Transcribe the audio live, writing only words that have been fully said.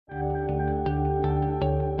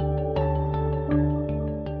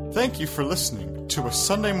Thank you for listening to a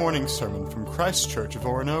Sunday morning sermon from Christ Church of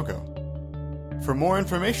Oronogo. For more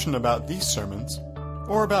information about these sermons,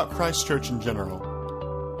 or about Christ Church in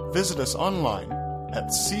general, visit us online at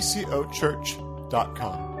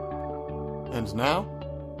ccochurch.com. And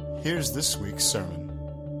now, here's this week's sermon.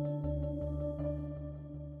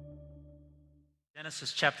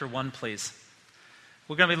 Genesis chapter 1, please.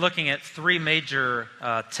 We're going to be looking at three major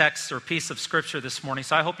texts or pieces of Scripture this morning,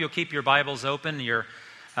 so I hope you'll keep your Bibles open, your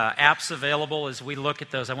apps available as we look at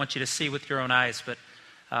those. I want you to see with your own eyes, but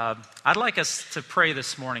I'd like us to pray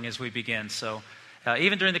this morning as we begin. So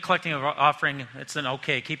even during the collecting of our offering, it's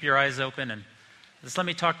keep your eyes open and just let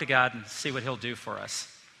me talk to God and see what He'll do for us.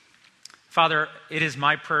 Father, it is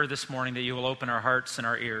my prayer this morning that you will open our hearts and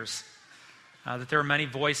our ears, that there are many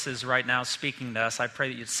voices right now speaking to us. I pray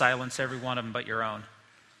that you'd silence every one of them but your own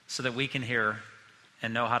so that we can hear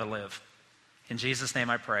and know how to live. In Jesus' name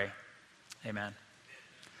I pray. Amen.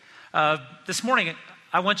 This morning,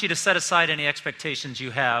 I want you to set aside any expectations you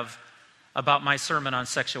have about my sermon on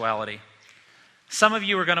sexuality. Some of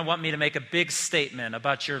you are going to want me to make a big statement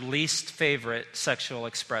about your least favorite sexual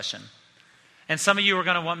expression. And some of you are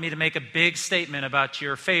going to want me to make a big statement about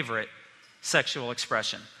your favorite sexual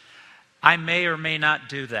expression. I may or may not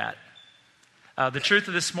do that. The truth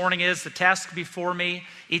of this morning is the task before me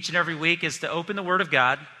each and every week is to open the Word of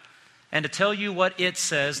God and to tell you what it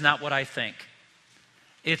says, not what I think.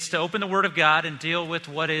 It's to open the Word of God and deal with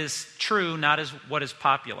what is true, not as what is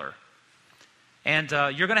popular. And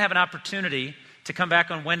you're going to have an opportunity to come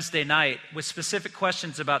back on Wednesday night with specific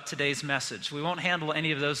questions about today's message. We won't handle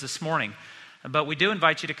any of those this morning, but we do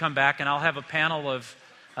invite you to come back, and I'll have a panel of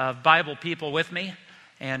Bible people with me,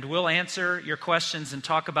 and we'll answer your questions and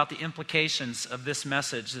talk about the implications of this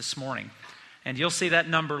message this morning. And you'll see that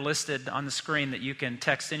number listed on the screen that you can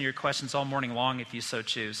text in your questions all morning long if you so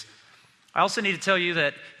choose. I also need to tell you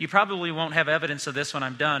that you probably won't have evidence of this when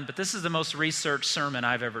I'm done, but this is the most researched sermon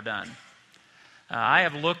I've ever done. I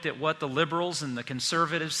have looked at what the liberals and the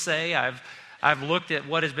conservatives say. I've looked at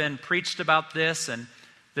what has been preached about this, and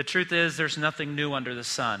the truth is there's nothing new under the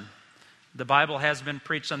sun. The Bible has been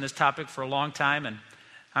preached on this topic for a long time, and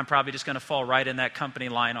I'm probably just going to fall right in that company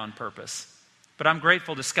line on purpose. But I'm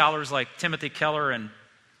grateful to scholars like Timothy Keller and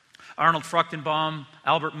Arnold Fruchtenbaum,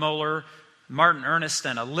 Albert Mohler, Martin Ernest,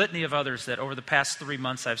 and a litany of others that over the past 3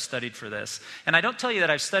 months I've studied for this. And I don't tell you that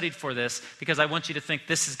I've studied for this because I want you to think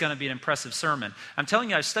this is going to be an impressive sermon. I'm telling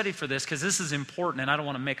you I've studied for this because this is important and I don't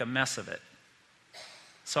want to make a mess of it.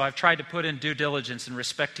 So I've tried to put in due diligence and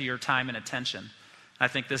respect to your time and attention. I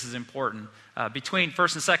think this is important. Between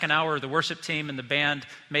first and second hour, the worship team and the band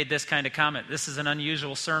made this kind of comment. This is an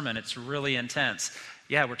unusual sermon. It's really intense.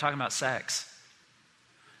 Yeah, we're talking about sex.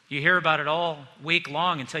 You hear about it all week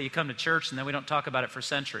long until you come to church, and then we don't talk about it for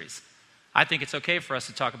centuries. I think it's okay for us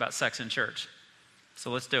to talk about sex in church.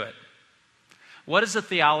 So let's do it. What is a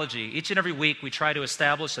theology? Each and every week we try to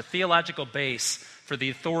establish a theological base for the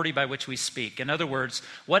authority by which we speak. In other words,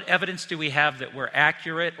 what evidence do we have that we're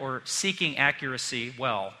accurate or seeking accuracy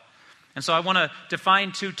well? And so I want to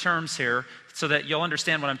define two terms here so that you'll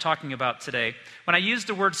understand what I'm talking about today. When I use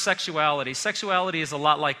the word sexuality, sexuality is a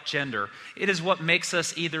lot like gender. It is what makes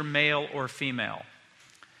us either male or female.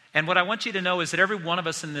 And what I want you to know is that every one of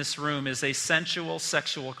us in this room is a sensual,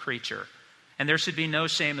 sexual creature. And there should be no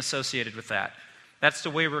shame associated with that. That's the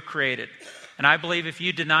way we're created. And I believe if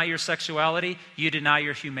you deny your sexuality, you deny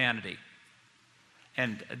your humanity.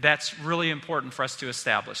 And that's really important for us to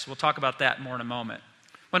establish. We'll talk about that more in a moment.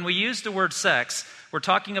 When we use the word sex, we're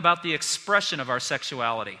talking about the expression of our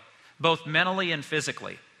sexuality, both mentally and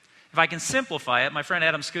physically. If I can simplify it, my friend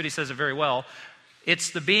Adam Scudi says it very well,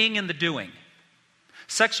 it's the being and the doing.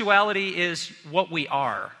 Sexuality is what we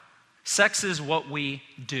are. Sex is what we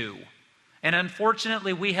do. And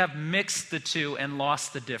unfortunately, we have mixed the two and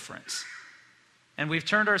lost the difference. And we've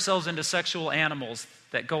turned ourselves into sexual animals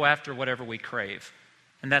that go after whatever we crave.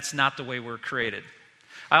 And that's not the way we're created.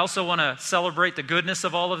 I also want to celebrate the goodness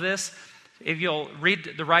of all of this. If you'll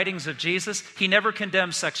read the writings of Jesus, he never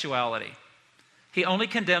condemns sexuality. He only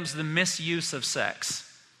condemns the misuse of sex.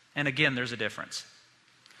 And again, there's a difference.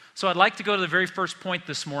 So I'd like to go to the very first point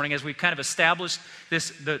this morning as we've kind of established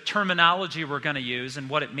the terminology we're going to use and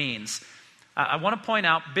what it means. I want to point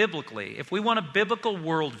out biblically, if we want a biblical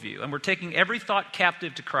worldview, and we're taking every thought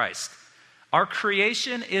captive to Christ, our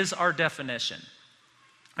creation is our definition.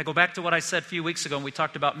 I go back to what I said a few weeks ago when we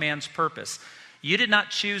talked about man's purpose. You did not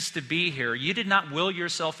choose to be here. You did not will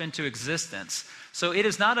yourself into existence. So it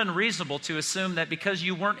is not unreasonable to assume that because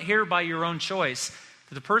you weren't here by your own choice,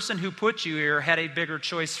 the person who put you here had a bigger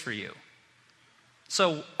choice for you.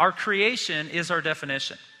 So our creation is our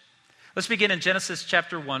definition. Let's begin in Genesis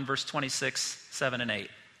chapter 1, verse 26, 7, and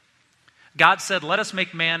 8. God said, "Let us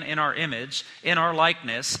make man in our image, in our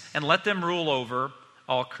likeness, and let them rule over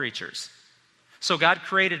all creatures." So God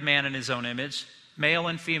created man in his own image. Male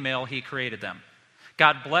and female, he created them.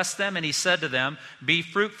 God blessed them, and he said to them, "Be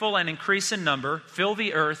fruitful and increase in number, fill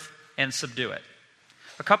the earth and subdue it."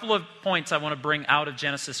 A couple of points I want to bring out of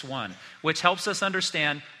Genesis 1, which helps us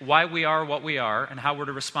understand why we are what we are and how we're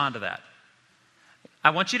to respond to that. I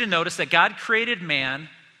want you to notice that God created man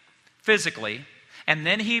physically, and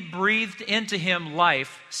then he breathed into him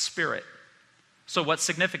life, spirit. So what's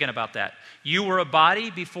significant about that? You were a body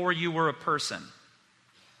before you were a person.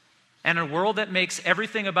 And in a world that makes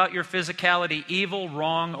everything about your physicality evil,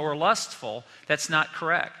 wrong, or lustful, that's not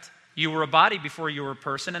correct. You were a body before you were a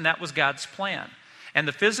person, and that was God's plan. And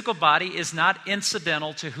the physical body is not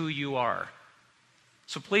incidental to who you are.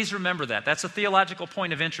 So please remember that. That's a theological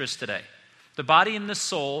point of interest today. The body and the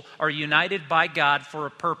soul are united by God for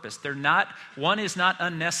a purpose. One is not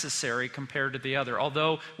unnecessary compared to the other.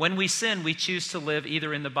 Although when we sin, we choose to live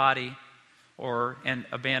either in the body and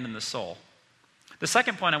abandon the soul. The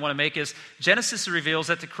second point I want to make is Genesis reveals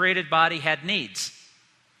that the created body had needs.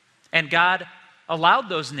 And God allowed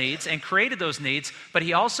those needs and created those needs, but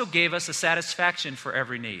he also gave us a satisfaction for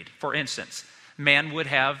every need. For instance, man would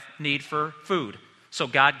have need for food, so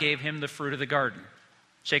God gave him the fruit of the garden.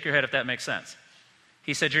 Shake your head if that makes sense.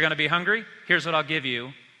 He said, "You're going to be hungry? Here's what I'll give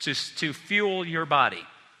you to fuel your body."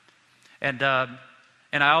 And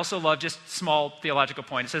I also love, just small theological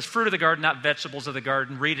point, it says fruit of the garden, not vegetables of the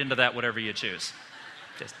garden. Read into that whatever you choose.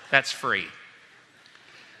 That's free.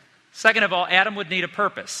 Second of all, Adam would need a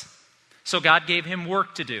purpose. So God gave him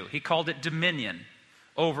work to do. He called it dominion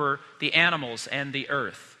over the animals and the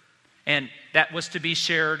earth. And that was to be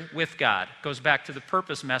shared with God. Goes back to the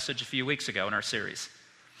purpose message a few weeks ago in our series.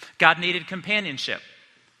 God needed companionship.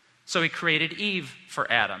 So he created Eve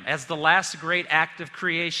for Adam. As the last great act of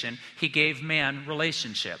creation, he gave man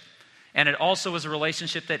relationship. And it also was a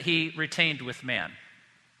relationship that he retained with man.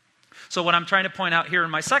 So what I'm trying to point out here in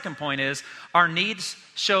my second point is our needs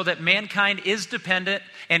show that mankind is dependent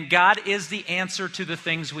and God is the answer to the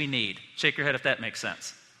things we need. Shake your head if that makes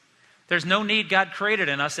sense. There's no need God created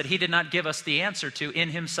in us that he did not give us the answer to in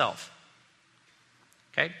himself.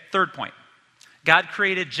 Okay, third point. God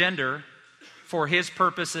created gender for his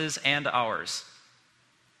purposes and ours.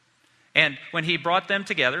 And when he brought them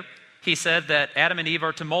together, he said that Adam and Eve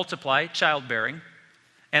are to multiply, childbearing,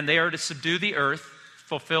 and they are to subdue the earth,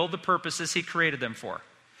 fulfill the purposes he created them for.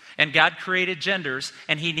 And God created genders,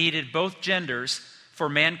 and he needed both genders for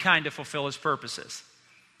mankind to fulfill his purposes.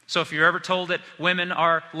 So if you're ever told that women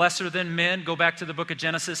are lesser than men, go back to the book of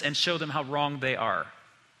Genesis and show them how wrong they are.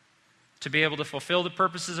 To be able to fulfill the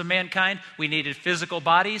purposes of mankind, we needed physical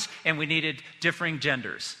bodies and we needed differing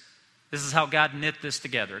genders. This is how God knit this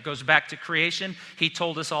together. It goes back to creation. He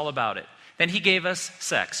told us all about it. Then he gave us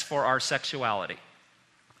sex for our sexuality,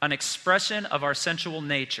 an expression of our sensual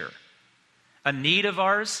nature, a need of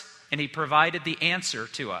ours, and he provided the answer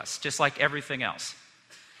to us, just like everything else.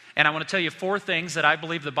 And I want to tell you 4 things that I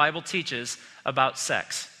believe the Bible teaches about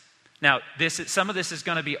sex. Now, some of this is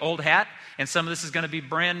going to be old hat, and some of this is going to be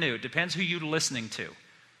brand new. It depends who you're listening to.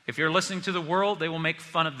 If you're listening to the world, they will make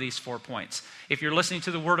fun of these 4 points. If you're listening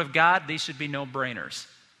to the Word of God, these should be no-brainers.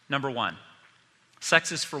 Number 1,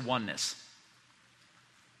 sex is for oneness.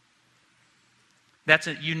 That's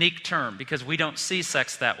a unique term because we don't see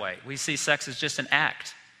sex that way. We see sex as just an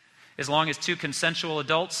act. As long as 2 consensual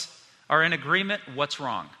adults are in agreement, what's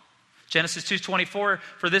wrong? Genesis 2:24,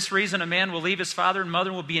 for this reason a man will leave his father and mother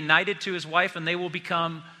and will be united to his wife and they will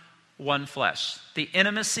become one flesh. The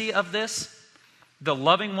intimacy of this, the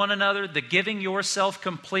loving one another, the giving yourself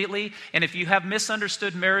completely, and if you have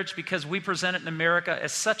misunderstood marriage because we present it in America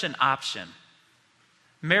as such an option,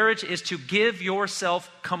 marriage is to give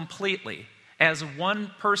yourself completely as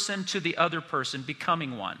one person to the other person,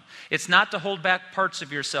 becoming one. It's not to hold back parts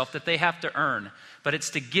of yourself that they have to earn, but it's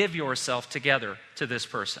to give yourself together to this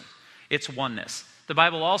person. It's oneness. The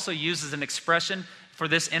Bible also uses an expression for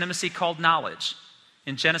this intimacy called knowledge.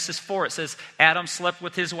 In Genesis 4, it says, Adam slept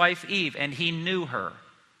with his wife Eve, and he knew her.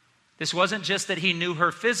 This wasn't just that he knew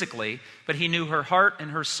her physically, but he knew her heart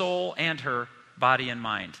and her soul and her body and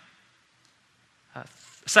mind.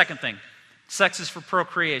 Second thing, sex is for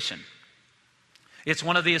procreation. It's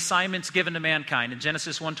one of the assignments given to mankind. In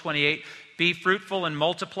Genesis 1:28, be fruitful and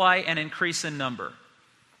multiply and increase in number.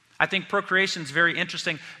 I think procreation is very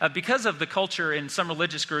interesting. Because of the culture in some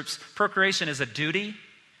religious groups, procreation is a duty.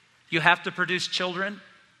 You have to produce children.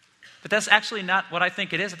 But that's actually not what I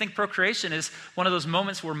think it is. I think procreation is one of those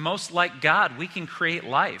moments where most like God, we can create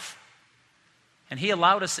life. And he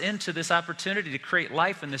allowed us into this opportunity to create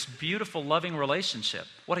life in this beautiful, loving relationship.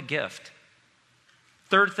 What a gift.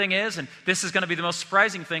 Third thing is, and this is going to be the most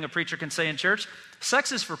surprising thing a preacher can say in church,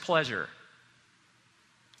 sex is for pleasure.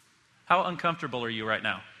 How uncomfortable are you right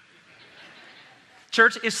now?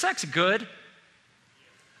 Church, is sex good?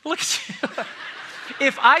 Look at you.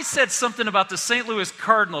 If I said something about the St. Louis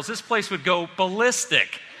Cardinals, this place would go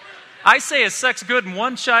ballistic. I say, is sex good? And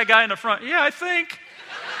one shy guy in the front, yeah, I think.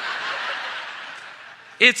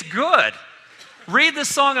 It's good. Read the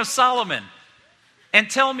Song of Solomon and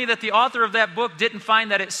tell me that the author of that book didn't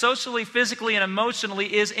find that it socially, physically, and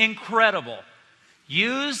emotionally is incredible.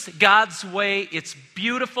 Used God's way, it's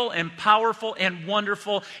beautiful and powerful and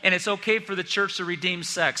wonderful, and it's okay for the church to redeem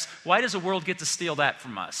sex. Why does the world get to steal that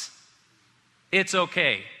from us? It's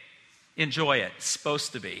okay. Enjoy it. It's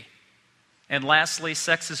supposed to be. And lastly,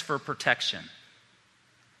 sex is for protection.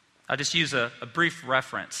 I'll just use a brief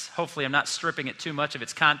reference. Hopefully I'm not stripping it too much of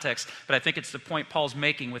its context, but I think it's the point Paul's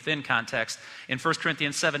making within context. In 1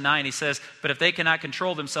 Corinthians 7:9, he says, "But if they cannot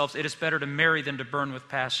control themselves, it is better to marry than to burn with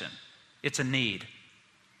passion." It's a need.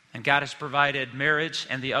 And God has provided marriage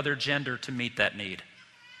and the other gender to meet that need.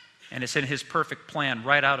 And it's in his perfect plan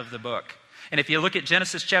right out of the book. And if you look at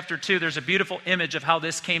Genesis chapter 2, there's a beautiful image of how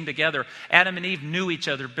this came together. Adam and Eve knew each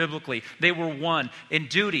other biblically. They were one in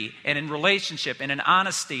duty and in relationship and in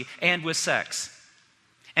honesty and with sex.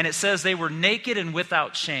 And it says they were naked and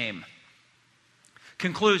without shame.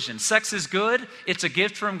 Conclusion, sex is good, it's a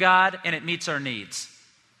gift from God, and it meets our needs.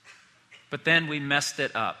 But then we messed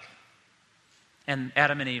it up. And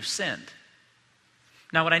Adam and Eve sinned.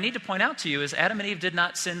 Now what I need to point out to you is Adam and Eve did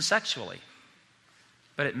not sin sexually.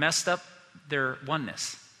 But it messed up their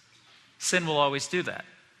oneness. Sin will always do that.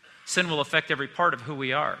 Sin will affect every part of who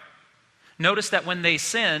we are. Notice that when they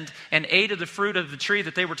sinned and ate of the fruit of the tree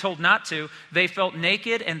that they were told not to, they felt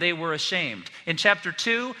naked and they were ashamed. In chapter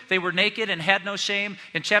 2, they were naked and had no shame.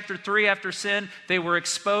 In chapter 3, after sin, they were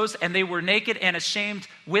exposed and they were naked and ashamed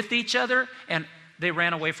with each other, and they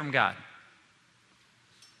ran away from God.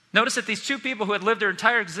 Notice that these two people who had lived their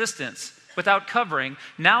entire existence without covering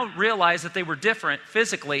now realized that they were different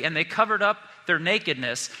physically, and they covered up their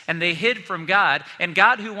nakedness and they hid from God. And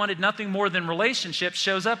God, who wanted nothing more than relationship,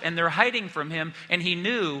 shows up and they're hiding from him, and he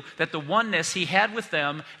knew that the oneness he had with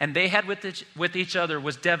them and they had with each other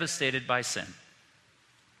was devastated by sin.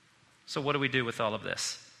 So what do we do with all of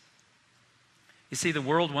this? You see, the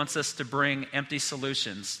world wants us to bring empty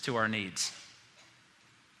solutions to our needs.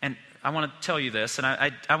 And I want to tell you this, and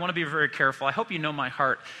I want to be very careful. I hope you know my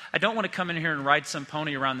heart. I don't want to come in here and ride some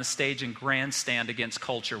pony around the stage and grandstand against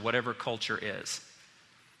culture, whatever culture is.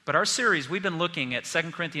 But our series, we've been looking at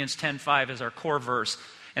 2 Corinthians 10:5 as our core verse,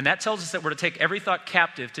 and that tells us that we're to take every thought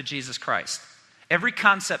captive to Jesus Christ. Every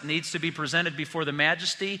concept needs to be presented before the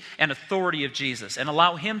majesty and authority of Jesus and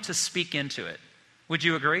allow him to speak into it. Would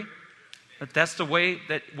you agree? That's the way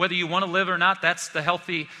that, whether you want to live or not, that's the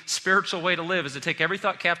healthy spiritual way to live, is to take every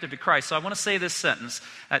thought captive to Christ. So I want to say this sentence.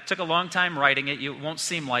 It took a long time writing it. You won't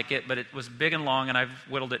seem like it, but it was big and long, and I've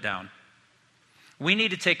whittled it down. We need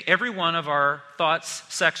to take every one of our thoughts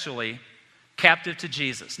sexually captive to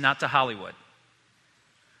Jesus, not to Hollywood,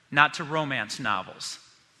 not to romance novels,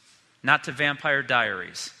 not to vampire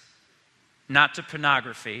diaries, not to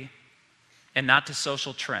pornography, and not to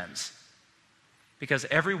social trends. Because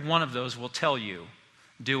every one of those will tell you,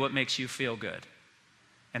 do what makes you feel good.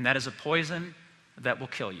 And that is a poison that will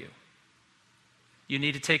kill you. You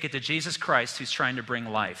need to take it to Jesus Christ, who's trying to bring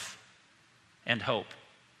life and hope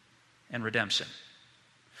and redemption.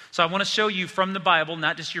 So I want to show you from the Bible,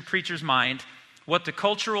 not just your preacher's mind, what the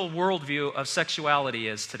cultural worldview of sexuality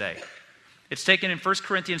is today. It's taken in 1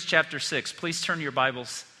 Corinthians chapter 6. Please turn your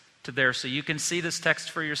Bibles to there so you can see this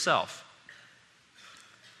text for yourself.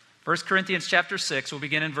 1 Corinthians chapter 6, we'll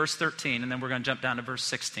begin in verse 13, and then we're going to jump down to verse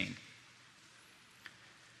 16.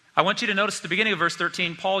 I want you to notice at the beginning of verse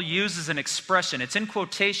 13, Paul uses an expression. It's in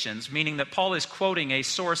quotations, meaning that Paul is quoting a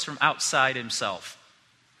source from outside himself.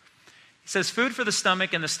 He says, food for the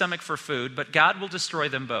stomach and the stomach for food, but God will destroy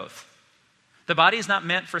them both. The body is not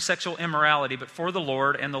meant for sexual immorality, but for the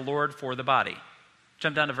Lord, and the Lord for the body.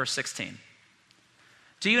 Jump down to verse 16.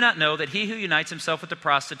 Do you not know that he who unites himself with the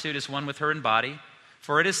prostitute is one with her in body?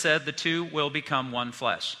 For it is said, the two will become one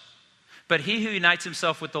flesh. But he who unites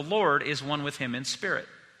himself with the Lord is one with him in spirit.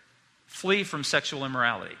 Flee from sexual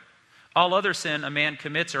immorality. All other sin a man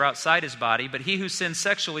commits are outside his body, but he who sins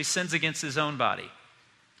sexually sins against his own body.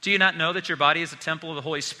 Do you not know that your body is a temple of the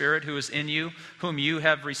Holy Spirit who is in you, whom you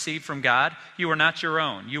have received from God? You are not your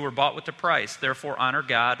own. You were bought with a price. Therefore honor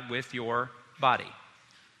God with your body.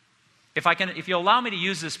 If you allow me to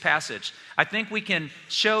use this passage, I think we can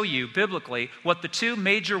show you biblically what the two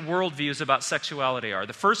major worldviews about sexuality are.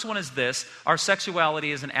 The first one is this: our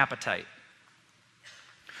sexuality is an appetite.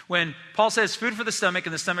 When Paul says food for the stomach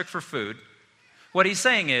and the stomach for food, what he's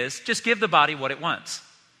saying is just give the body what it wants.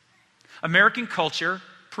 American culture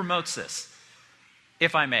promotes this,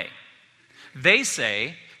 if I may. They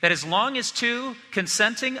say that as long as two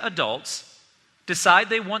consenting adults decide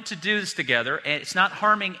they want to do this together and it's not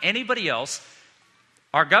harming anybody else,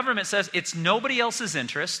 our government says it's nobody else's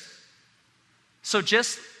interest, so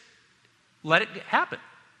just let it happen.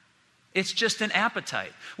 It's just an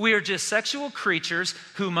appetite. We are just sexual creatures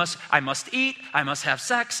I must eat, I must have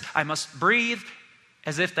sex, I must breathe,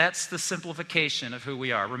 as if that's the simplification of who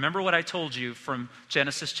we are. Remember what I told you from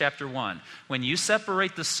Genesis chapter 1. When you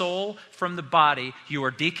separate the soul from the body, you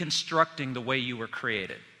are deconstructing the way you were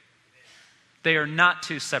created. They are not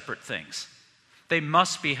two separate things. They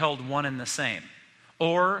must be held one and the same,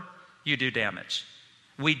 or you do damage.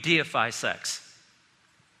 We deify sex.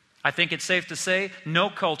 I think it's safe to say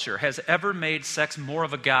no culture has ever made sex more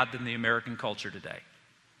of a god than the American culture today.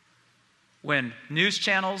 When news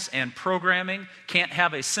channels and programming can't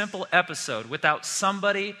have a simple episode without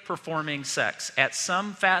somebody performing sex at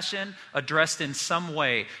some fashion, addressed in some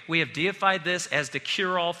way, we have deified this as the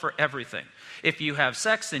cure-all for everything. If you have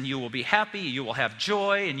sex, then you will be happy, you will have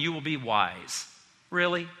joy, and you will be wise.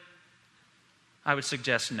 Really? I would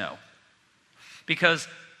suggest no. Because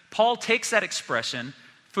Paul takes that expression,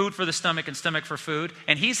 food for the stomach and stomach for food,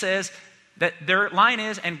 and he says that their line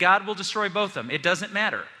is, and God will destroy both of them. It doesn't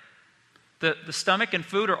matter. The stomach and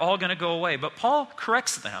food are all going to go away. But Paul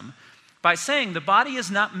corrects them by saying the body is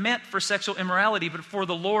not meant for sexual immorality, but for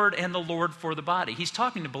the Lord and the Lord for the body. He's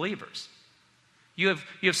talking to believers. You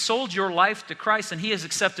have sold your life to Christ, and He has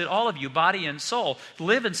accepted all of you, body and soul.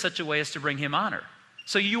 Live in such a way as to bring Him honor.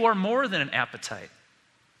 So you are more than an appetite.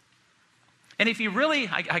 And if you really,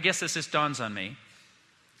 I guess this just dawns on me,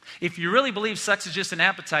 if you really believe sex is just an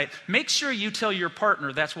appetite, make sure you tell your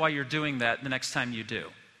partner that's why you're doing that the next time you do.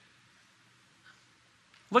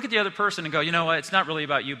 Look at the other person and go, you know what, it's not really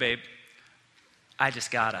about you, babe. I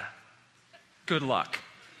just gotta. Good luck.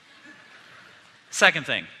 Second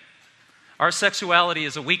thing, our sexuality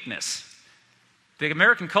is a weakness. The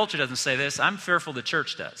American culture doesn't say this. I'm fearful the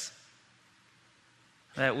church does.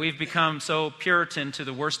 That we've become so Puritan to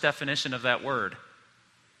the worst definition of that word.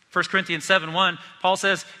 1 Corinthians 7:1, Paul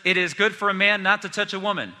says, it is good for a man not to touch a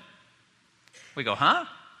woman. We go, huh?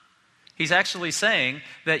 He's actually saying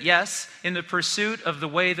that yes, in the pursuit of the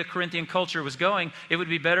way the Corinthian culture was going, it would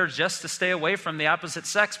be better just to stay away from the opposite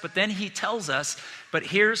sex. But then he tells us, but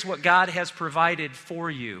here's what God has provided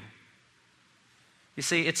for you. You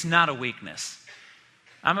see, it's not a weakness.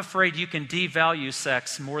 I'm afraid you can devalue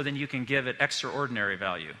sex more than you can give it extraordinary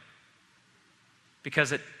value.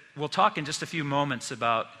 Because we'll talk in just a few moments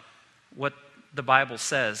about what the Bible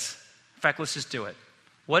says. In fact, let's just do it.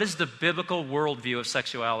 What is the biblical worldview of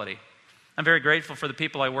sexuality? I'm very grateful for the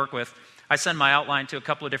people I work with. I send my outline to a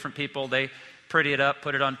couple of different people. They pretty it up,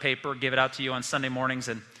 put it on paper, give it out to you on Sunday mornings.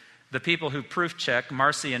 And the people who proof check,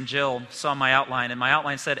 Marcy and Jill, saw my outline. And my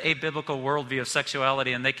outline said, a biblical worldview of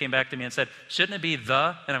sexuality. And they came back to me and said, shouldn't it be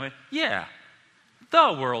the? And I went, yeah, the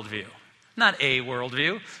worldview, not a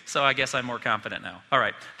worldview. So I guess I'm more confident now. All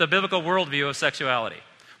right, the biblical worldview of sexuality.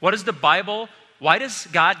 What is the Bible? Why does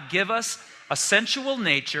God give us a sensual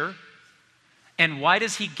nature? And why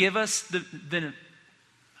does He give us the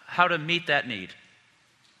how to meet that need?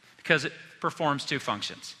 Because it performs two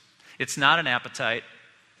functions. It's not an appetite,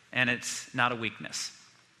 and it's not a weakness.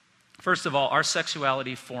 First of all, our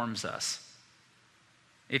sexuality forms us.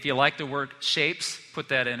 If you like the word shapes, put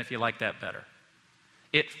that in if you like that better.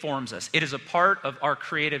 It forms us. It is a part of our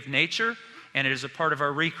creative nature, and it is a part of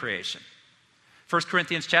our recreation. 1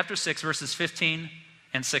 Corinthians chapter 6, verses 15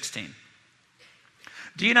 and 16.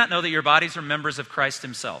 Do you not know that your bodies are members of Christ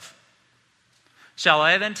Himself? Shall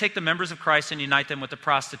I then take the members of Christ and unite them with the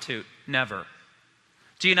prostitute? Never.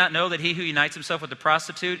 Do you not know that he who unites himself with the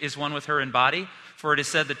prostitute is one with her in body? For it is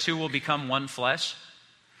said the two will become one flesh.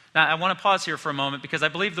 Now, I want to pause here for a moment because I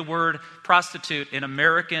believe the word prostitute in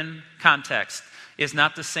American context is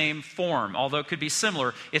not the same form. Although it could be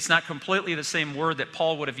similar, it's not completely the same word that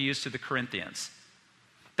Paul would have used to the Corinthians.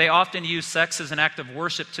 They often use sex as an act of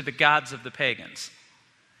worship to the gods of the pagans.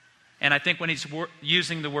 And I think when he's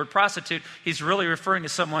using the word prostitute, he's really referring to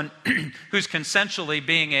someone who's consensually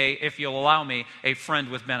being if you'll allow me, a friend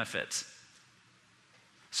with benefits.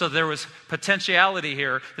 So there was potentiality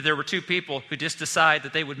here that there were two people who just decide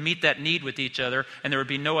that they would meet that need with each other and there would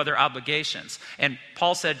be no other obligations. And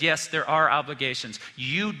Paul said, yes, there are obligations.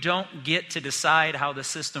 You don't get to decide how the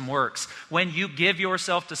system works. When you give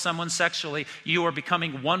yourself to someone sexually, you are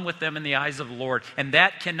becoming one with them in the eyes of the Lord. And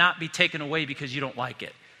that cannot be taken away because you don't like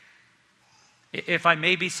it. If I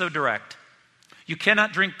may be so direct, you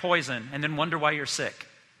cannot drink poison and then wonder why you're sick.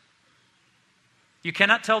 You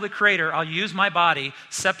cannot tell the Creator, I'll use my body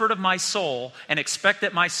separate of my soul and expect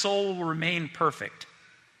that my soul will remain perfect.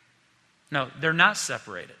 No, they're not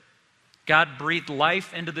separated. God breathed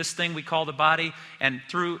life into this thing we call the body, and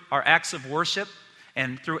through our acts of worship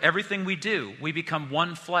and through everything we do, we become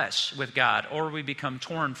one flesh with God, or we become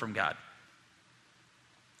torn from God.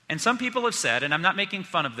 And some people have said, and I'm not making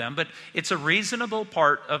fun of them, but it's a reasonable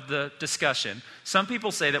part of the discussion. Some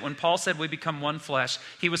people say that when Paul said we become one flesh,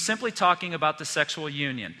 he was simply talking about the sexual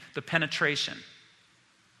union, the penetration.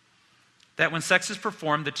 That when sex is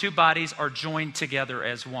performed, the two bodies are joined together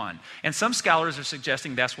as one. And some scholars are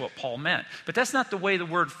suggesting that's what Paul meant. But that's not the way the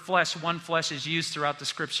word flesh, one flesh, is used throughout the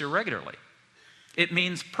Scripture regularly. It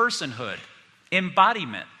means personhood,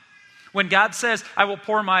 embodiment. When God says, I will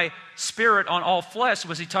pour my Spirit on all flesh,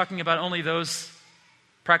 was he talking about only those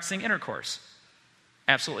practicing intercourse?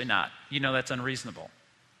 Absolutely not. You know that's unreasonable.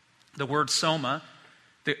 The word soma,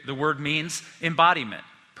 the word means embodiment,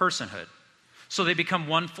 personhood. So they become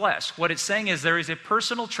one flesh. What it's saying is there is a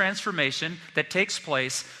personal transformation that takes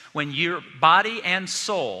place when your body and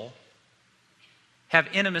soul have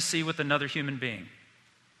intimacy with another human being.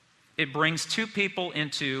 It brings two people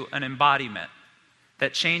into an embodiment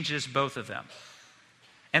that changes both of them.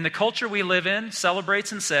 And the culture we live in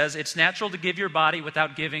celebrates and says it's natural to give your body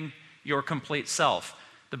without giving your complete self.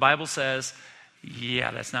 The Bible says, yeah,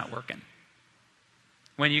 that's not working.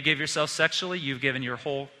 When you give yourself sexually, you've given your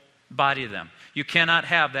whole body to them. You cannot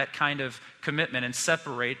have that kind of commitment and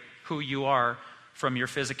separate who you are from your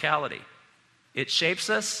physicality. It shapes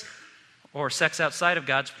us, or sex outside of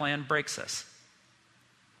God's plan breaks us.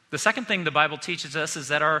 The second thing the Bible teaches us is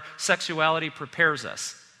that our sexuality prepares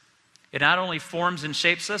us. It not only forms and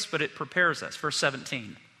shapes us, but it prepares us. Verse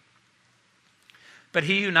 17. But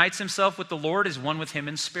he who unites himself with the Lord is one with him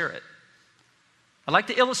in spirit. I'd like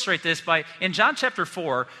to illustrate this by, in John chapter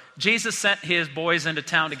 4, Jesus sent his boys into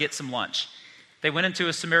town to get some lunch. They went into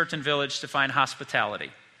a Samaritan village to find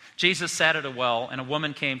hospitality. Jesus sat at a well, and a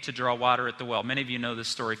woman came to draw water at the well. Many of you know this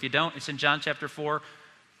story. If you don't, it's in John chapter 4.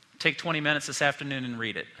 Take 20 minutes this afternoon and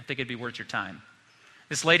read it. I think it'd be worth your time.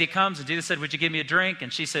 This lady comes, and Jesus said, would you give me a drink?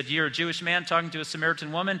 And she said, you're a Jewish man talking to a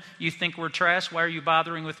Samaritan woman. You think we're trash? Why are you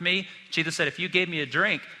bothering with me? Jesus said, if you gave me a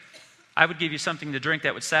drink, I would give you something to drink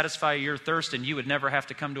that would satisfy your thirst, and you would never have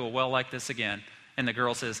to come to a well like this again. And the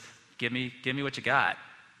girl says, give me what you got.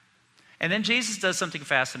 And then Jesus does something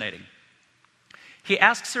fascinating. He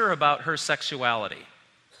asks her about her sexuality,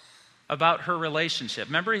 about her relationship.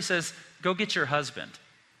 Remember, he says, go get your husband.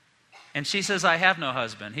 And she says, I have no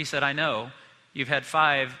husband. He said, I know. You've had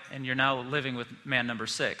 5, and you're now living with man number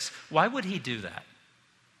 6. Why would he do that?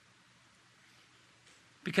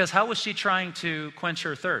 Because how was she trying to quench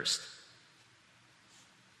her thirst?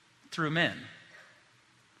 Through men.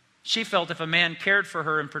 She felt if a man cared for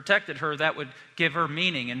her and protected her, that would give her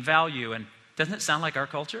meaning and value. And doesn't it sound like our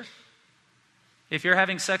culture? If you're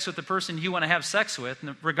having sex with the person you want to have sex with,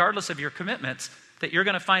 regardless of your commitments, that you're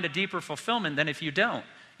going to find a deeper fulfillment than if you don't.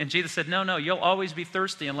 And Jesus said, no, you'll always be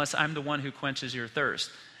thirsty unless I'm the one who quenches your thirst.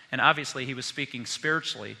 And obviously he was speaking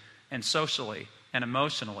spiritually and socially and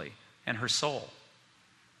emotionally and her soul.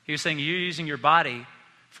 He was saying you're using your body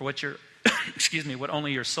for what your what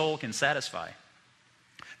only your soul can satisfy.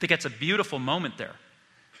 I think that's a beautiful moment there.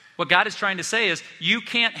 What God is trying to say is you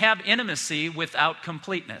can't have intimacy without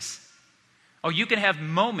completeness. Oh, you can have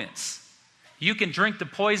moments. You can drink the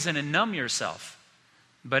poison and numb yourself,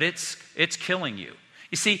 but it's killing you.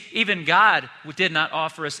 You see, even God did not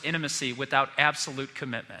offer us intimacy without absolute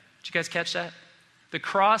commitment. Did you guys catch that? The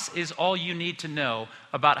cross is all you need to know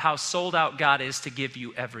about how sold out God is to give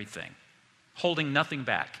you everything, holding nothing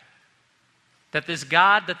back. That this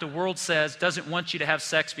God that the world says doesn't want you to have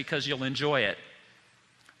sex because you'll enjoy it.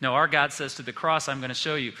 No, our God says to the cross, I'm going to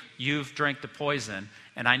show you, you've drank the poison,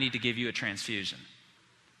 and I need to give you a transfusion.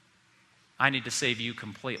 I need to save you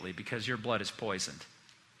completely because your blood is poisoned.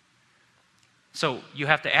 So you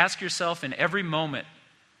have to ask yourself in every moment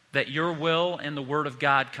that your will and the Word of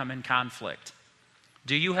God come in conflict.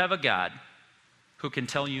 Do you have a God who can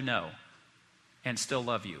tell you no and still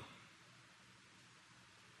love you?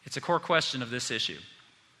 It's a core question of this issue.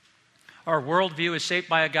 Our worldview is shaped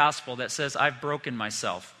by a gospel that says, I've broken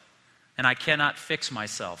myself and I cannot fix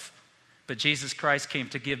myself. but Jesus Christ came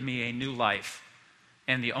to give me a new life,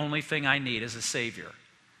 and the only thing I need is a Savior,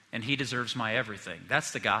 and he deserves my everything.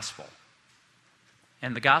 That's the gospel.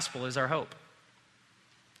 And the gospel is our hope.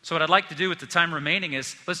 So what I'd like to do with the time remaining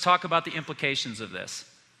is let's talk about the implications of this.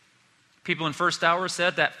 People in first hour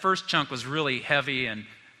said that first chunk was really heavy and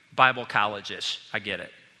Bible college-ish. I get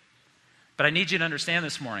it. But I need you to understand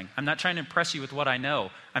this morning, I'm not trying to impress you with what I know.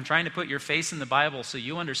 I'm trying to put your face in the Bible so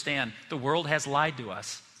you understand the world has lied to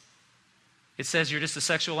us. It says you're just a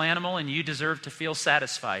sexual animal and you deserve to feel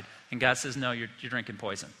satisfied. And God says, no, you're drinking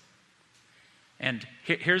poison. And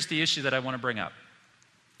here's the issue that I want to bring up.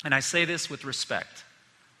 And I say this with respect,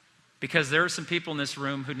 because there are some people in this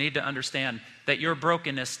room who need to understand that your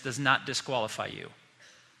brokenness does not disqualify you.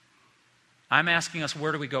 I'm asking us,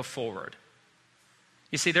 where do we go forward?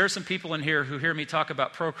 You see, there are some people in here who hear me talk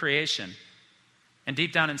about procreation, and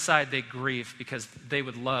deep down inside they grieve because they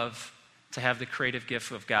would love to have the creative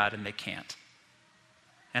gift of God and they can't.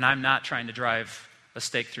 And I'm not trying to drive a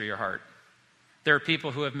stake through your heart. There are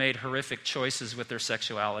people who have made horrific choices with their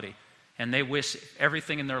sexuality, and they wish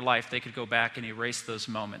everything in their life they could go back and erase those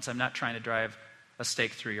moments. I'm not trying to drive a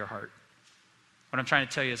stake through your heart. What I'm trying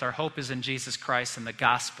to tell you is our hope is in Jesus Christ and the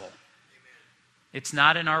gospel. Amen. It's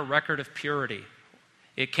not in our record of purity.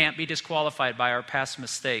 It can't be disqualified by our past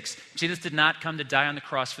mistakes. Jesus did not come to die on the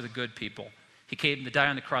cross for the good people. He came to die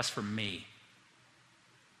on the cross for me.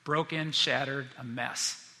 Broken, shattered, a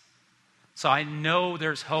mess. So I know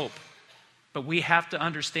there's hope. But we have to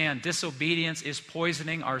understand disobedience is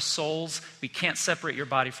poisoning our souls. We can't separate your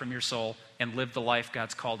body from your soul and live the life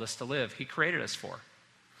God's called us to live. He created us for.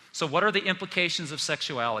 So what are the implications of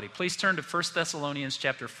sexuality? Please turn to 1 Thessalonians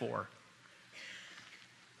chapter 4.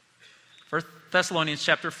 1 Thessalonians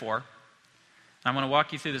chapter 4. I'm going to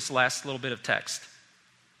walk you through this last little bit of text.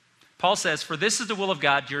 Paul says, "For this is the will of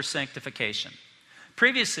God, your sanctification."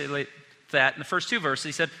 Previously, that in the first two verses,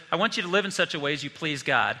 he said, I want you to live in such a way as you please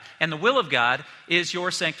God. And the will of God is your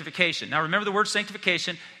sanctification. Now remember, the word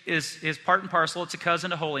sanctification is part and parcel. It's a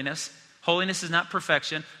cousin to holiness. Holiness is not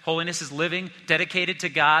perfection. Holiness is living dedicated to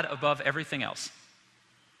God above everything else.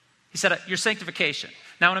 He said, your sanctification.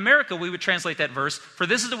 Now in America, we would translate that verse, for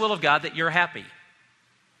this is the will of God that you're happy.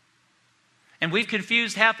 And we've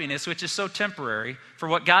confused happiness, which is so temporary, for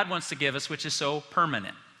what God wants to give us, which is so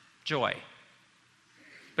permanent, joy.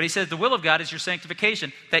 But he says the will of God is your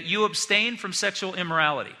sanctification, that you abstain from sexual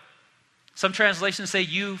immorality. Some translations say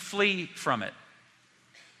you flee from it.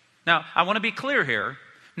 Now, I want to be clear here.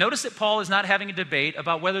 Notice that Paul is not having a debate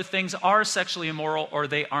about whether things are sexually immoral or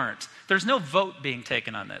they aren't. There's no vote being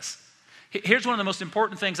taken on this. Here's one of the most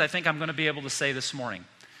important things I think I'm going to be able to say this morning.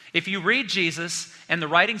 If you read Jesus and the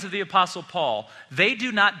writings of the Apostle Paul, they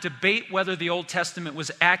do not debate whether the Old Testament was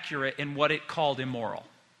accurate in what it called immoral.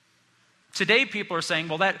 Today people are saying,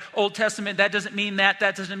 well, that Old Testament, that doesn't mean that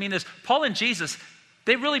doesn't mean this. Paul and Jesus,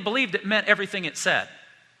 they really believed it meant everything it said.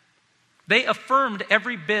 They affirmed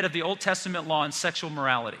every bit of the Old Testament law on sexual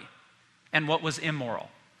morality and what was immoral.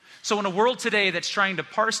 So in a world today that's trying to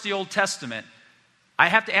parse the Old Testament, I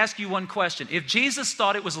have to ask you one question. If Jesus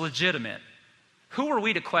thought it was legitimate, who are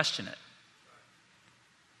we to question it?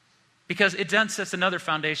 Because it then sets another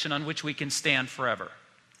foundation on which we can stand forever.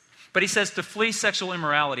 But he says to flee sexual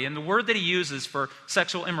immorality. And the word that he uses for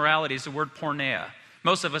sexual immorality is the word porneia.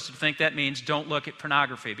 Most of us would think that means don't look at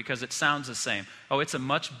pornography because it sounds the same. Oh, it's a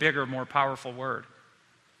much bigger, more powerful word.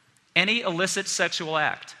 Any illicit sexual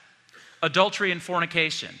act, adultery and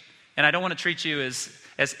fornication. And I don't want to treat you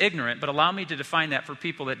as ignorant, but allow me to define that for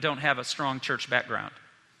people that don't have a strong church background.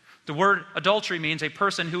 The word adultery means a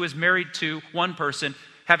person who is married to one person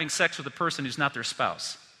having sex with a person who's not their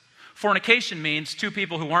spouse. Fornication means two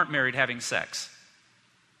people who aren't married having sex.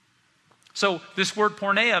 So this word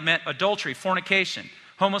porneia meant adultery, fornication,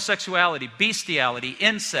 homosexuality, bestiality,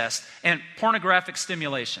 incest, and pornographic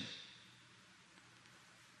stimulation.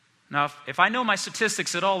 Now, if I know my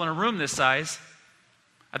statistics at all in a room this size,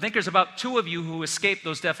 I think there's about 2 of you who escape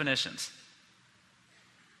those definitions.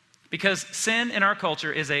 Because sin in our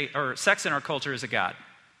culture sex in our culture is a god.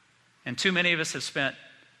 And too many of us have spent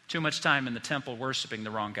too much time in the temple worshiping the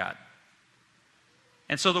wrong God.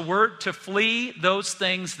 And so the word to flee those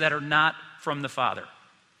things that are not from the Father.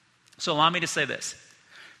 So allow me to say this.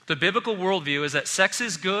 The biblical worldview is that sex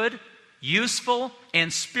is good, useful,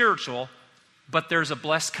 and spiritual, but there's a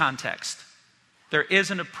blessed context. There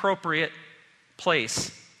is an appropriate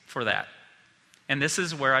place for that. And this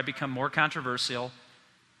is where I become more controversial,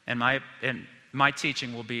 and my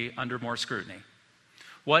teaching will be under more scrutiny.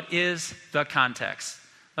 What is the context?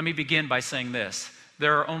 Let me begin by saying this.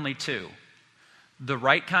 There are only 2. The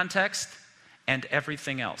right context and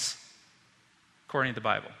everything else, according to the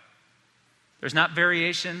Bible. There's not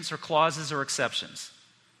variations or clauses or exceptions.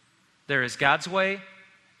 There is God's way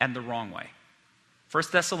and the wrong way. 1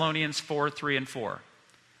 Thessalonians 4:3 and 4.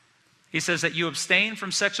 He says that you abstain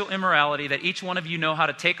from sexual immorality, that each one of you know how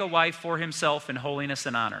to take a wife for himself in holiness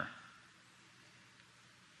and honor.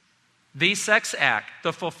 The sex act,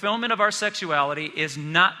 the fulfillment of our sexuality, is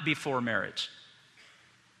not before marriage.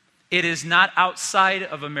 It is not outside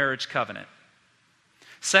of a marriage covenant.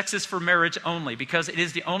 Sex is for marriage only because it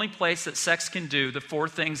is the only place that sex can do the four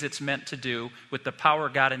things it's meant to do with the power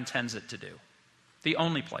God intends it to do. The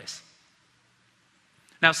only place.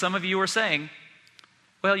 Now, some of you are saying,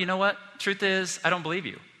 well, you know what? Truth is, I don't believe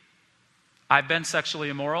you. I've been sexually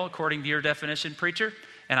immoral according to your definition, preacher,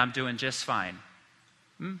 and I'm doing just fine.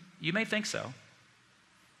 You may think so.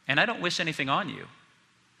 And I don't wish anything on you.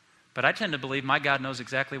 But I tend to believe my God knows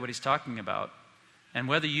exactly what he's talking about. And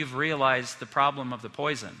whether you've realized the problem of the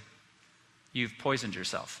poison, you've poisoned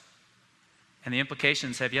yourself. And the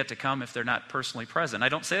implications have yet to come if they're not personally present. I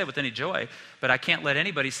don't say that with any joy, but I can't let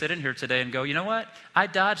anybody sit in here today and go, you know what? I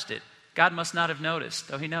dodged it. God must not have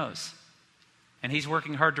noticed. Oh, he knows. And he's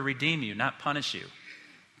working hard to redeem you, not punish you.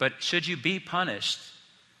 But should you be punished,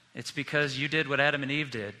 it's because you did what Adam and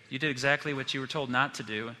Eve did. You did exactly what you were told not to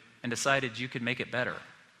do and decided you could make it better.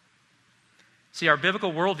 See, our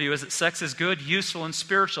biblical worldview is that sex is good, useful, and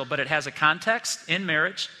spiritual, but it has a context in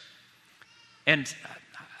marriage. And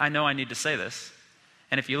I know I need to say this.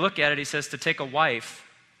 And if you look at it, he says to take a wife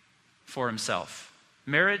for himself.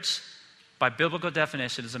 Marriage, by biblical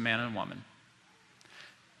definition, is a man and a woman.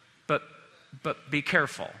 But be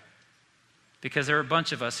careful. Because there are a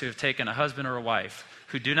bunch of us who have taken a husband or a wife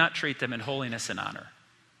who do not treat them in holiness and honor.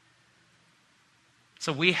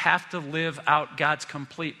 So we have to live out God's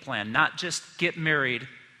complete plan, not just get married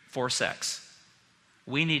for sex.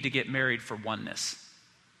 We need to get married for oneness,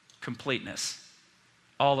 completeness,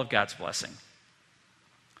 all of God's blessing.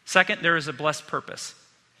 Second, there is a blessed purpose.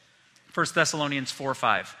 1 Thessalonians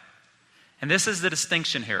 4:5. And this is the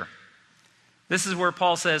distinction here. This is where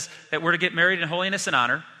Paul says that we're to get married in holiness and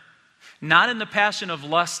honor, not in the passion of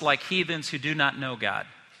lust like heathens who do not know God.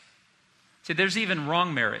 See, there's even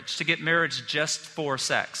wrong marriage, to get marriage just for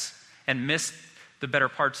sex and miss the better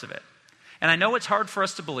parts of it. And I know it's hard for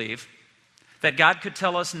us to believe that God could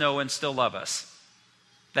tell us no and still love us,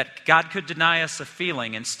 that God could deny us a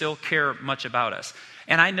feeling and still care much about us.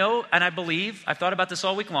 And I know and I believe, I've thought about this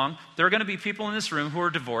all week long, there are going to be people in this room who are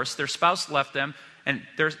divorced, their spouse left them, and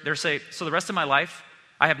they're saying, so the rest of my life,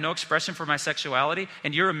 I have no expression for my sexuality,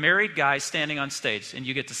 and you're a married guy standing on stage, and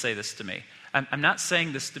you get to say this to me. I'm not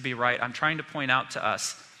saying this to be right. I'm trying to point out to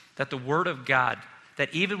us that the Word of God,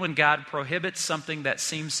 that even when God prohibits something that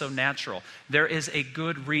seems so natural, there is a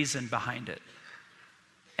good reason behind it.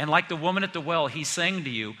 And like the woman at the well, he's saying to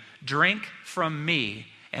you, drink from me,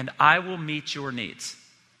 and I will meet your needs.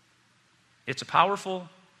 It's a powerful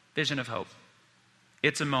vision of hope.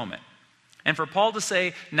 It's a moment. And for Paul to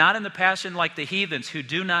say, not in the passion like the heathens who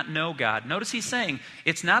do not know God. Notice he's saying,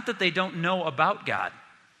 it's not that they don't know about God.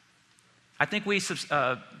 I think we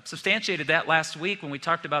substantiated that last week when we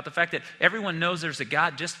talked about the fact that everyone knows there's a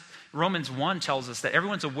God. Just Romans 1 tells us that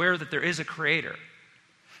everyone's aware that there is a creator.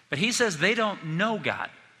 But he says they don't know God.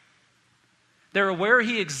 They're aware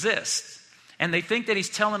he exists, and they think that he's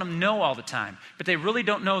telling them no all the time. But they really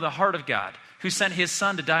don't know the heart of God, who sent his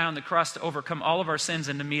son to die on the cross to overcome all of our sins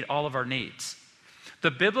and to meet all of our needs. The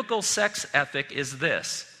biblical sex ethic is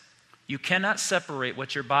this: you cannot separate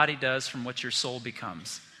what your body does from what your soul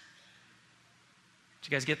becomes.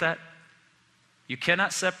 Did you guys get that? You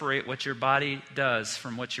cannot separate what your body does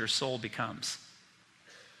from what your soul becomes.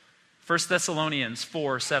 1 Thessalonians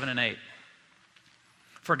 4:7 and 8.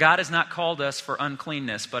 For God has not called us for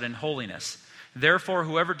uncleanness, but in holiness. Therefore,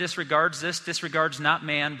 whoever disregards this disregards not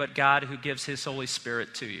man, but God who gives his Holy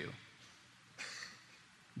Spirit to you.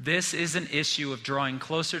 This is an issue of drawing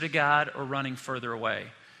closer to God or running further away.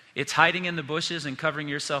 It's hiding in the bushes and covering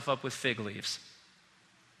yourself up with fig leaves.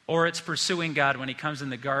 Or it's pursuing God when he comes in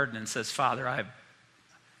the garden and says, Father, I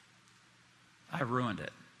ruined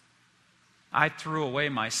it. I threw away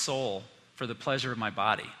my soul for the pleasure of my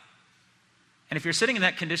body. And if you're sitting in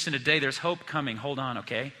that condition today, there's hope coming. Hold on,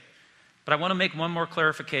 okay? But I want to make one more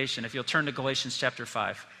clarification, if you'll turn to Galatians chapter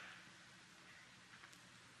 5.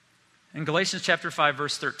 In Galatians chapter 5,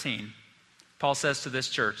 verse 13, Paul says to this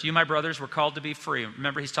church, you, my brothers, were called to be free.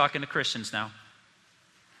 Remember, he's talking to Christians now.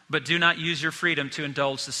 But do not use your freedom to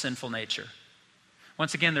indulge the sinful nature.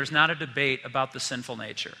 Once again, there's not a debate about the sinful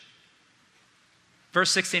nature.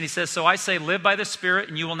 Verse 16, he says, so I say, live by the Spirit,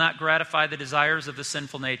 and you will not gratify the desires of the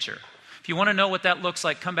sinful nature. If you want to know what that looks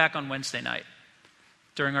like, come back on Wednesday night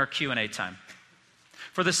during our Q&A time.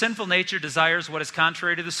 For the sinful nature desires what is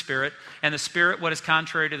contrary to the Spirit, and the Spirit what is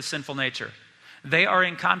contrary to the sinful nature. They are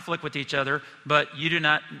in conflict with each other, so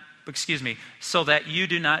that you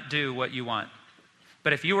do not do what you want.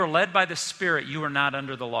 But if you are led by the Spirit, you are not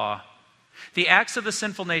under the law. The acts of the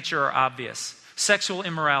sinful nature are obvious: sexual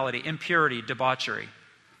immorality, impurity, debauchery,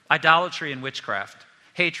 idolatry and witchcraft,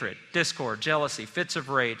 hatred, discord, jealousy, fits of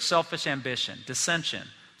rage, selfish ambition, dissension,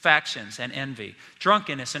 factions, and envy,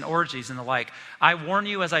 drunkenness and orgies and the like. I warn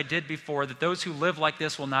you, as I did before, that those who live like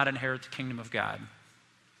this will not inherit the kingdom of God.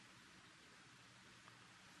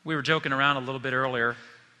 We were joking around a little bit earlier.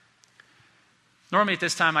 Normally at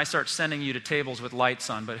this time I start sending you to tables with lights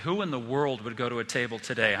on, but who in the world would go to a table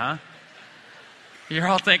today, huh? You're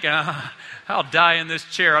all thinking, I'll die in this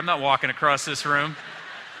chair. I'm not walking across this room.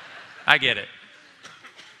 I get it.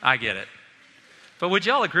 But would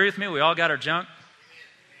you all agree with me? We all got our junk.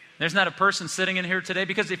 There's not a person sitting in here today,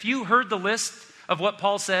 because if you heard the list of what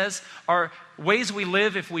Paul says are ways we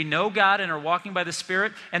live if we know God and are walking by the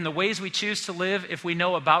Spirit, and the ways we choose to live if we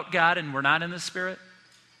know about God and we're not in the Spirit,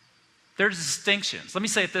 there's distinctions. Let me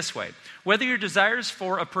say it this way. Whether your desire is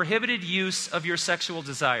for a prohibited use of your sexual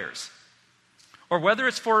desires, or whether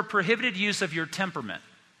it's for a prohibited use of your temperament,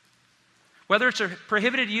 whether it's a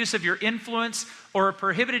prohibited use of your influence or a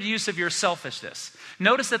prohibited use of your selfishness.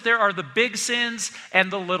 Notice that there are the big sins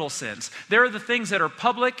and the little sins. There are the things that are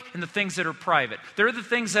public and the things that are private. There are the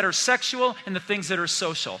things that are sexual and the things that are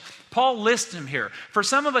social. Paul lists them here. For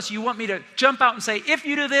some of us, you want me to jump out and say, if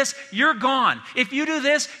you do this, you're gone. If you do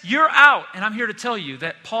this, you're out. And I'm here to tell you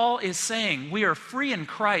that Paul is saying we are free in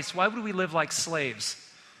Christ. Why would we live like slaves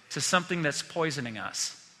to something that's poisoning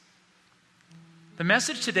us? The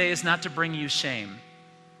message today is not to bring you shame.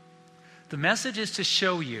 The message is to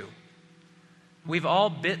show you we've all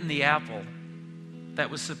bitten the apple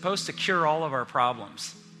that was supposed to cure all of our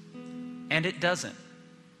problems, and it doesn't.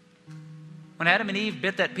 When Adam and Eve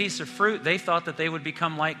bit that piece of fruit, they thought that they would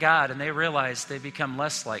become like God, and they realized they become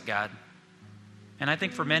less like God. And I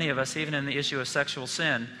think for many of us, even in the issue of sexual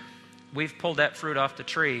sin, we've pulled that fruit off the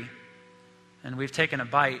tree, and we've taken a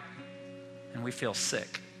bite, and we feel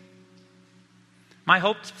sick. My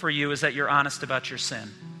hope for you is that you're honest about your sin.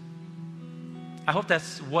 I hope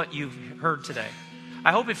that's what you've heard today.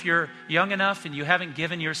 I hope if you're young enough and you haven't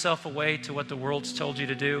given yourself away to what the world's told you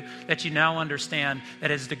to do, that you now understand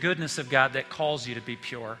that it's the goodness of God that calls you to be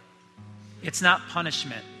pure. It's not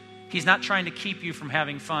punishment. He's not trying to keep you from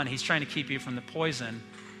having fun. He's trying to keep you from the poison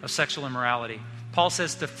of sexual immorality. Paul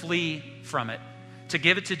says to flee from it, to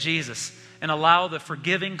give it to Jesus, and allow the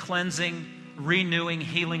forgiving, cleansing, renewing,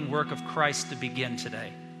 healing work of Christ to begin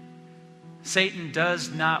today. Satan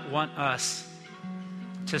does not want us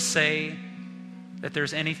to say that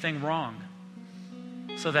there's anything wrong,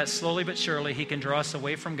 so that slowly but surely he can draw us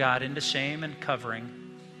away from God into shame and covering.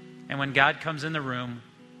 And when God comes in the room,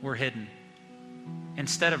 we're hidden,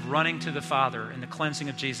 instead of running to the Father in the cleansing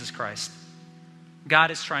of Jesus Christ.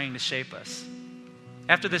 God is trying to shape us.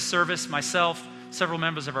 After this service, myself, several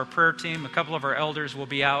members of our prayer team, a couple of our elders will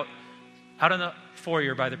be out in the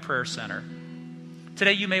foyer by the prayer center.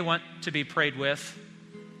 Today you may want to be prayed with.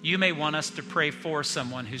 You may want us to pray for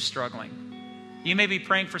someone who's struggling. You may be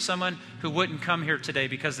praying for someone who wouldn't come here today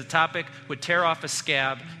because the topic would tear off a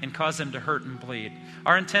scab and cause them to hurt and bleed.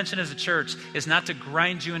 Our intention as a church is not to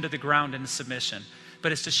grind you into the ground in submission,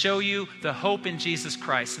 but it's to show you the hope in Jesus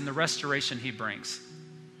Christ and the restoration he brings.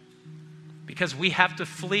 Because we have to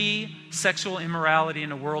flee sexual immorality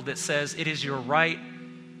in a world that says it is your right.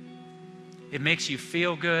 It makes you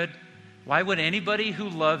feel good. Why would anybody who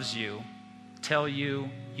loves you tell you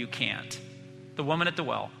you can't? The woman at the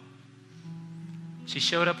well. She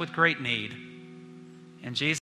showed up with great need. And Jesus